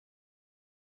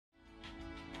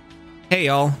Hey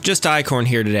y'all, just Icorn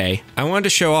here today. I wanted to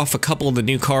show off a couple of the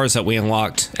new cars that we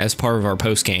unlocked as part of our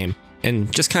post-game,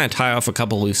 and just kind of tie off a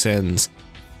couple loose ends.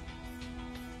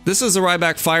 This is the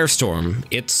Ryback Firestorm.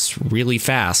 It's really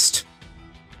fast,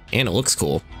 and it looks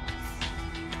cool.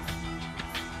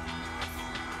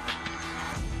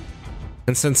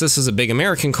 And since this is a big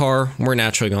American car, we're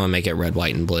naturally going to make it red,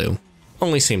 white, and blue.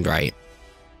 Only seemed right.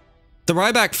 The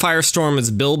Ryback Firestorm is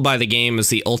billed by the game as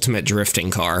the ultimate drifting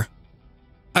car.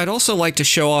 I'd also like to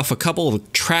show off a couple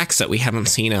of tracks that we haven't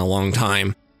seen in a long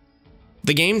time.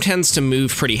 The game tends to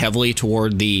move pretty heavily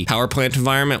toward the power plant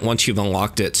environment once you've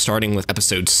unlocked it, starting with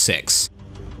episode 6.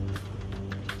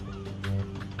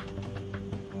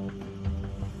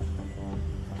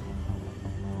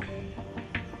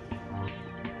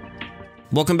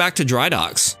 Welcome back to Dry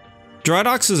Docks. Dry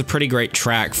Docks is a pretty great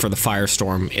track for the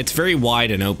Firestorm. It's very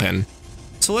wide and open.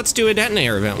 So let's do a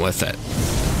detonator event with it.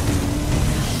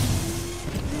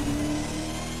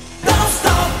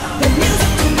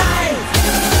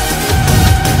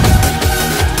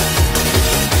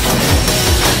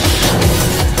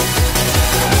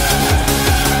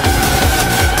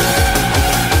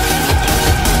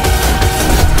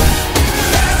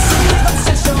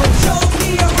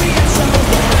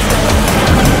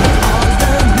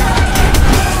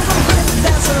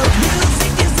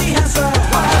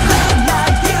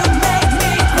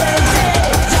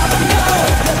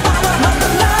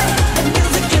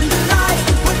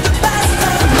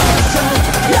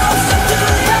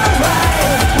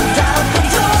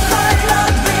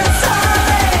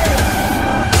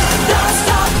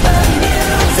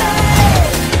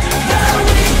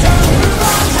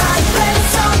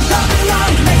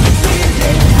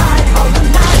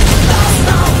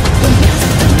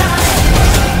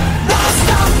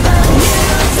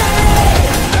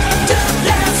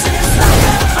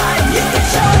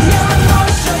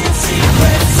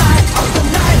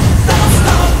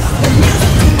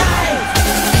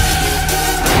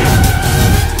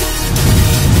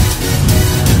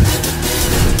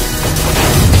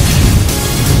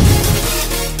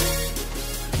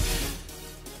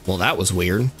 Well, that was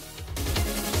weird.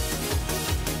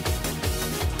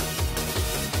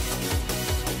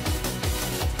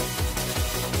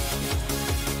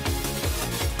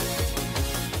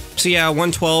 So yeah,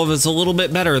 112 is a little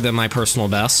bit better than my personal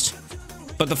best,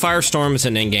 but the Firestorm is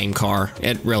an in-game car.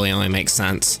 It really only makes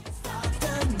sense.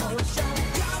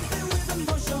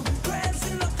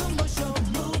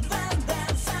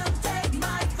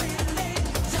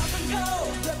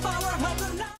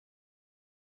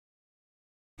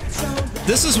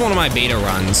 This is one of my beta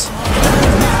runs.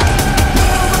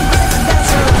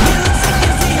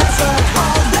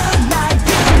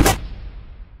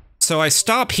 So I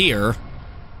stop here,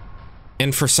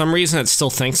 and for some reason it still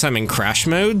thinks I'm in crash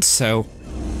mode, so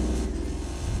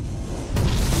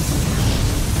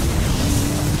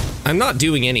I'm not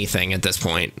doing anything at this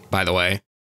point, by the way.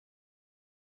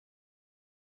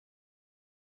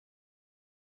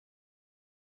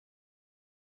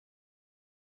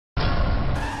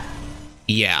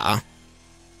 Yeah.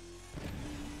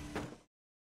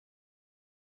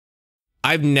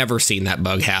 I've never seen that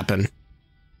bug happen.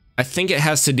 I think it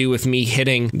has to do with me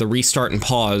hitting the restart and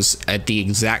pause at the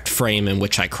exact frame in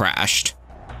which I crashed.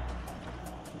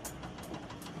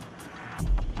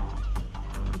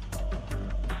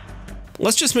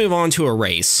 Let's just move on to a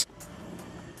race.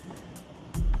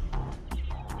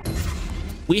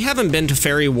 We haven't been to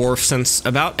Ferry Wharf since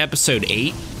about episode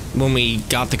 8. When we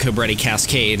got the Cobretti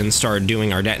Cascade and started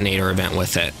doing our detonator event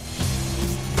with it.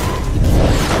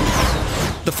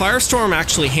 The Firestorm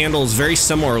actually handles very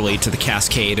similarly to the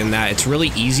Cascade in that it's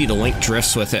really easy to link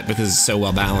drifts with it because it's so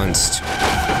well balanced.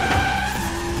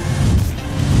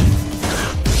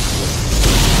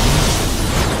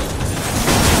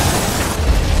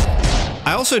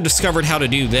 I also discovered how to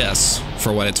do this,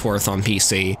 for what it's worth, on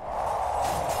PC.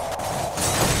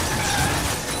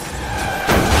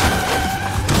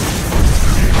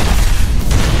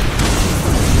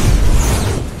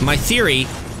 My theory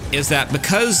is that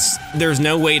because there's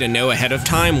no way to know ahead of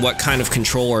time what kind of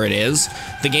controller it is,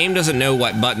 the game doesn't know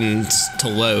what buttons to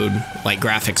load, like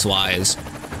graphics-wise.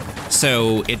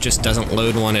 So it just doesn't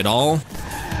load one at all.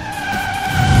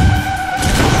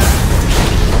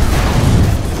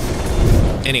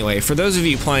 Anyway, for those of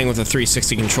you playing with a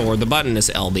 360 controller, the button is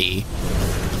LB.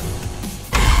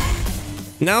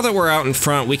 Now that we're out in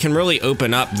front, we can really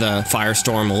open up the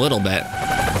Firestorm a little bit.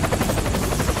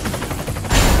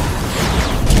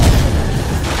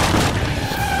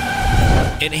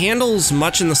 It handles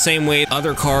much in the same way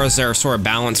other cars that are sort of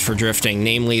balanced for drifting,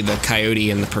 namely the Coyote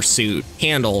and the Pursuit,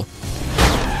 handle.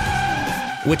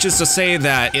 which is to say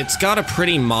that it's got a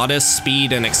pretty modest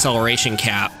speed and acceleration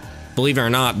cap. Believe it or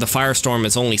not, the Firestorm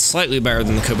is only slightly better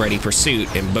than the Cobra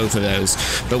Pursuit in both of those,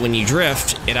 but when you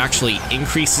drift, it actually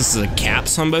increases the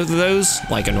caps on both of those,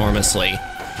 like, enormously.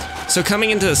 So coming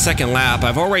into the second lap,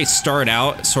 I've already started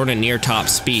out sort of near top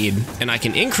speed, and I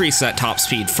can increase that top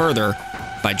speed further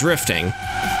by drifting.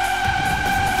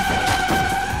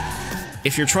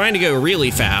 If you're trying to go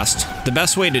really fast, the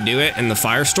best way to do it in the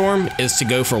Firestorm is to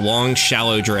go for long,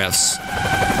 shallow drifts.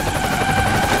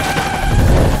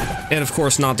 And of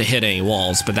course not to hit any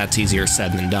walls, but that's easier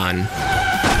said than done.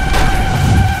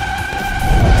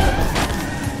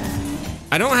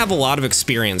 I don't have a lot of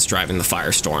experience driving the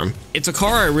Firestorm. It's a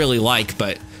car I really like,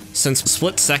 but since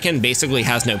Split Second basically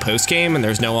has no post-game and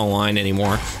there's no online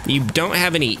anymore, you don't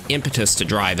have any impetus to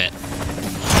drive it.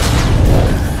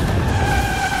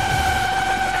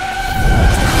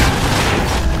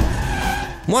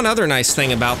 One other nice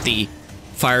thing about the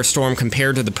Firestorm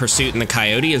compared to the Pursuit and the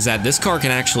Coyote is that this car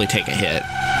can actually take a hit.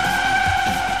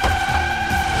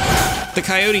 The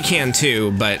Coyote can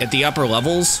too, but at the upper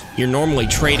levels, you're normally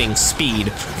trading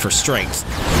speed for strength.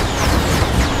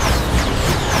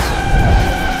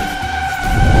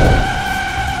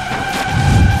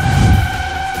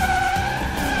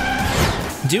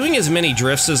 Doing as many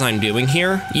drifts as I'm doing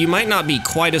here, you might not be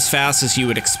quite as fast as you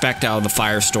would expect out of the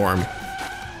Firestorm.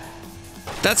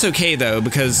 That's okay though,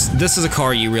 because this is a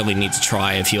car you really need to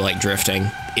try if you like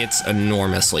drifting. It's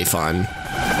enormously fun.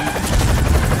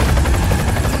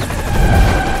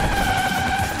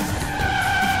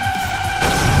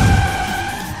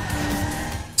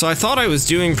 So I thought I was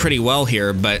doing pretty well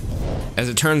here, but as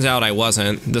it turns out I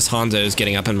wasn't. This Hanzo is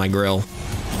getting up in my grill.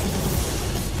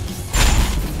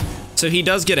 So he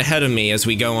does get ahead of me as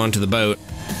we go onto the boat.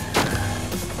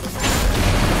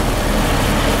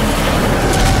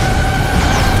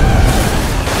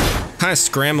 Kind of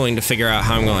scrambling to figure out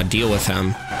how I'm going to deal with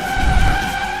him.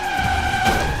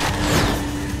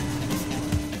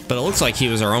 But it looks like he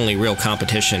was our only real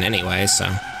competition anyway,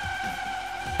 so.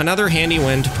 Another handy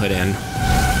win to put in.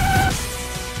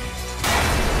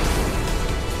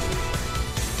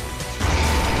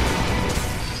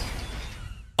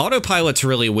 Autopilot's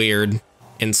really weird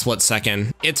in Split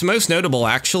Second. It's most notable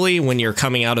actually when you're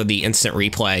coming out of the instant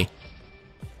replay.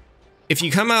 If you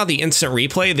come out of the instant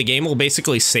replay, the game will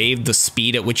basically save the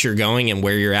speed at which you're going and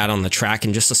where you're at on the track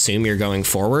and just assume you're going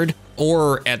forward,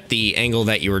 or at the angle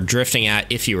that you were drifting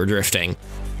at if you were drifting.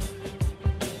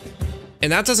 And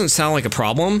that doesn't sound like a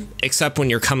problem, except when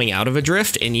you're coming out of a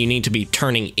drift and you need to be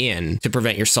turning in to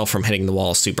prevent yourself from hitting the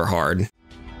wall super hard.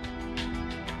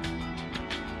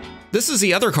 This is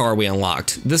the other car we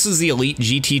unlocked. This is the Elite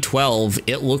GT12.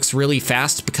 It looks really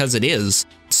fast because it is.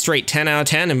 Straight 10 out of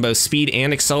 10 in both speed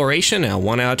and acceleration, and a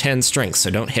 1 out of 10 strength, so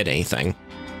don't hit anything.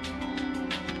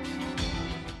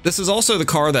 This is also the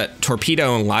car that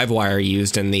Torpedo and Livewire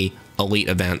used in the Elite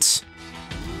events.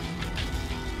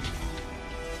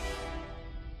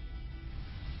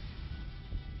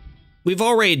 We've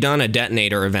already done a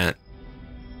detonator event.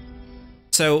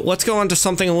 So let's go on to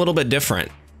something a little bit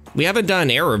different. We haven't done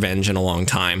Air Revenge in a long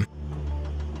time.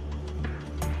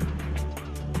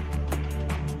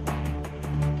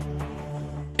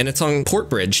 And it's on Port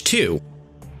Bridge too.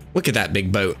 Look at that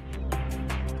big boat.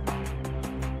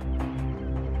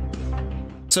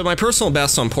 So my personal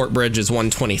best on Port Bridge is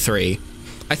 123.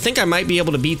 I think I might be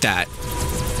able to beat that.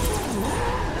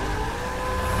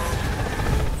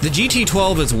 The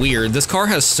GT12 is weird. This car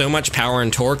has so much power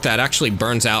and torque that it actually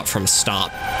burns out from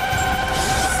stop.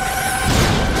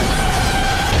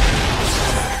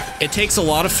 It takes a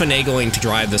lot of finagling to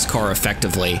drive this car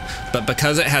effectively, but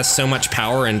because it has so much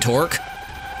power and torque,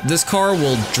 this car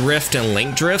will drift and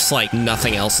link drifts like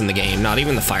nothing else in the game. Not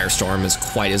even the Firestorm is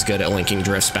quite as good at linking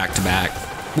drifts back to back,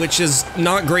 which is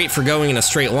not great for going in a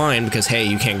straight line because, hey,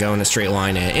 you can't go in a straight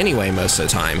line anyway most of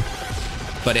the time.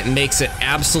 But it makes it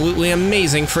absolutely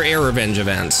amazing for Air Revenge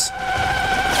events.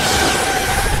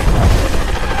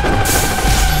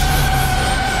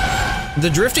 The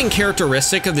drifting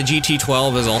characteristic of the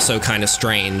GT12 is also kind of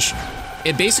strange.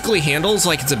 It basically handles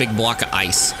like it's a big block of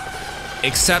ice.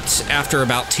 Except after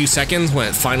about 2 seconds when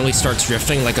it finally starts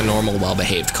drifting like a normal,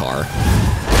 well-behaved car.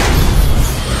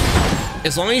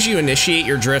 As long as you initiate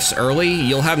your drifts early,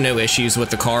 you'll have no issues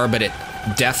with the car, but it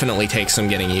definitely takes some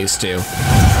getting used to.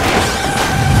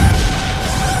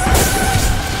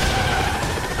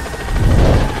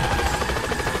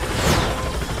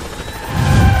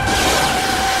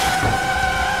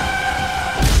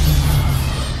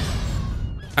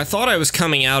 I thought I was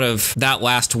coming out of that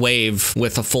last wave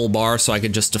with a full bar so I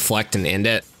could just deflect and end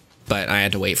it, but I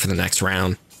had to wait for the next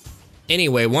round.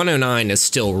 Anyway, 109 is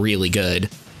still really good.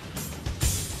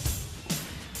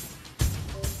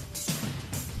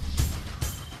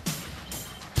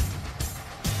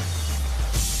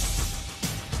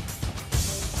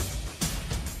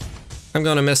 I'm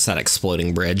gonna miss that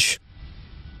exploding bridge.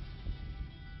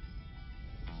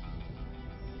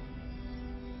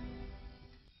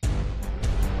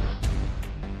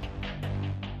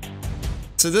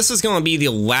 So this is gonna be the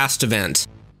last event.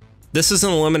 This is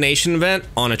an elimination event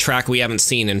on a track we haven't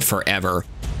seen in forever.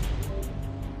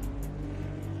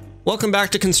 Welcome back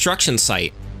to Construction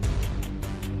Site.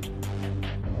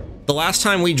 The last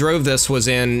time we drove this was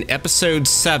in episode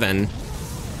 7.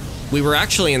 We were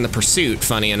actually in the pursuit,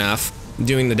 funny enough,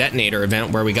 doing the detonator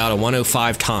event where we got a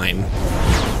 105 time.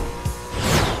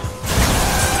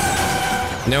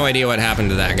 No idea what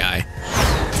happened to that guy.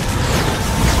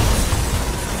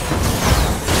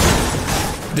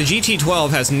 The GT12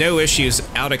 has no issues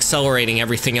out-accelerating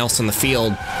everything else on the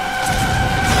field.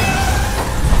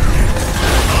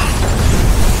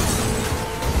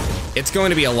 It's going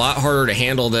to be a lot harder to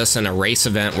handle this in a race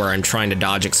event where I'm trying to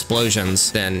dodge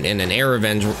explosions than in an air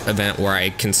event where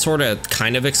I can sort of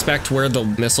kind of expect where the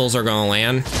missiles are going to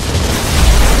land.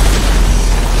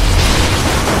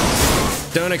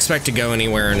 Don't expect to go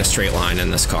anywhere in a straight line in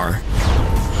this car.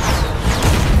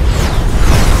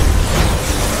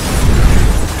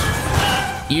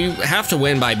 You have to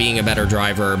win by being a better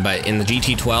driver, but in the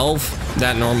GT12,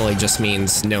 that normally just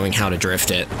means knowing how to drift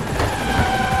it.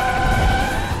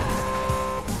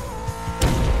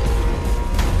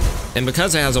 And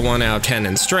because it has a 1 out of 10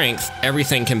 in strength,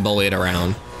 everything can bully it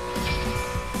around.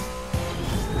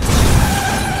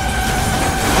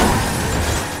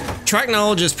 Track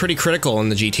knowledge is pretty critical in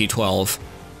the GT12,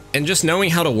 and just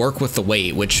knowing how to work with the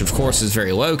weight, which of course is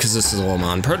very low because this is a Le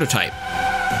Mans prototype.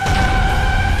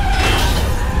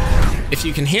 If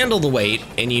you can handle the weight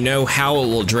and you know how it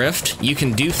will drift, you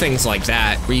can do things like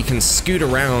that, where you can scoot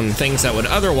around things that would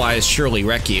otherwise surely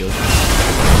wreck you.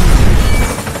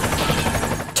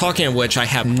 Talking of which, I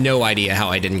have no idea how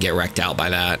I didn't get wrecked out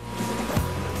by that.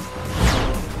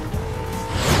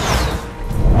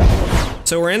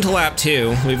 So we're into lap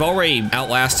 2. We've already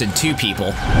outlasted 2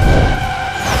 people.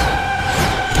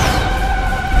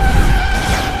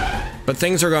 But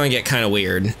things are going to get kind of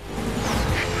weird.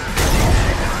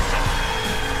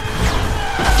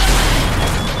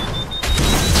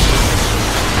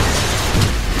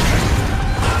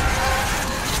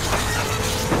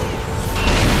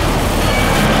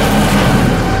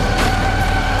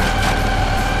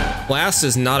 Last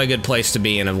is not a good place to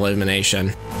be in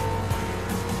elimination.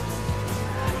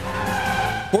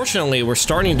 Fortunately, we're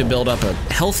starting to build up a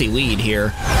healthy lead here.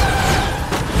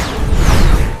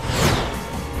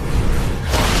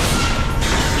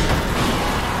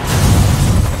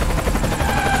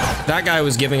 That guy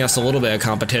was giving us a little bit of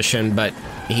competition, but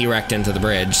he wrecked into the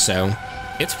bridge, so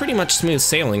it's pretty much smooth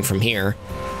sailing from here.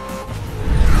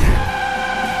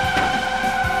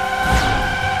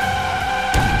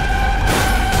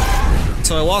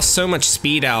 So I lost so much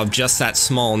speed out of just that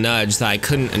small nudge that I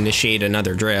couldn't initiate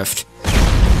another drift.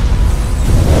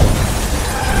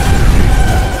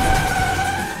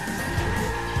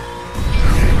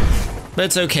 But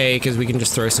it's okay, because we can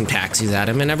just throw some taxis at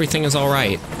him and everything is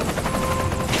alright.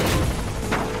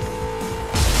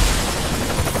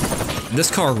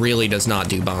 This car really does not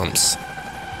do bumps.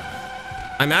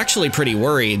 I'm actually pretty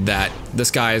worried that this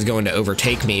guy is going to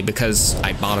overtake me because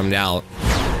I bottomed out.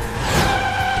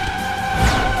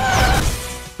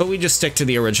 But we just stick to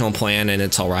the original plan and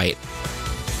it's alright.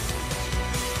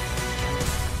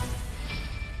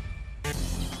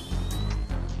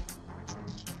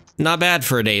 Not bad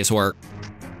for a day's work.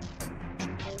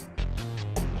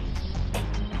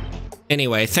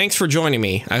 Anyway, thanks for joining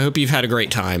me. I hope you've had a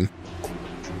great time.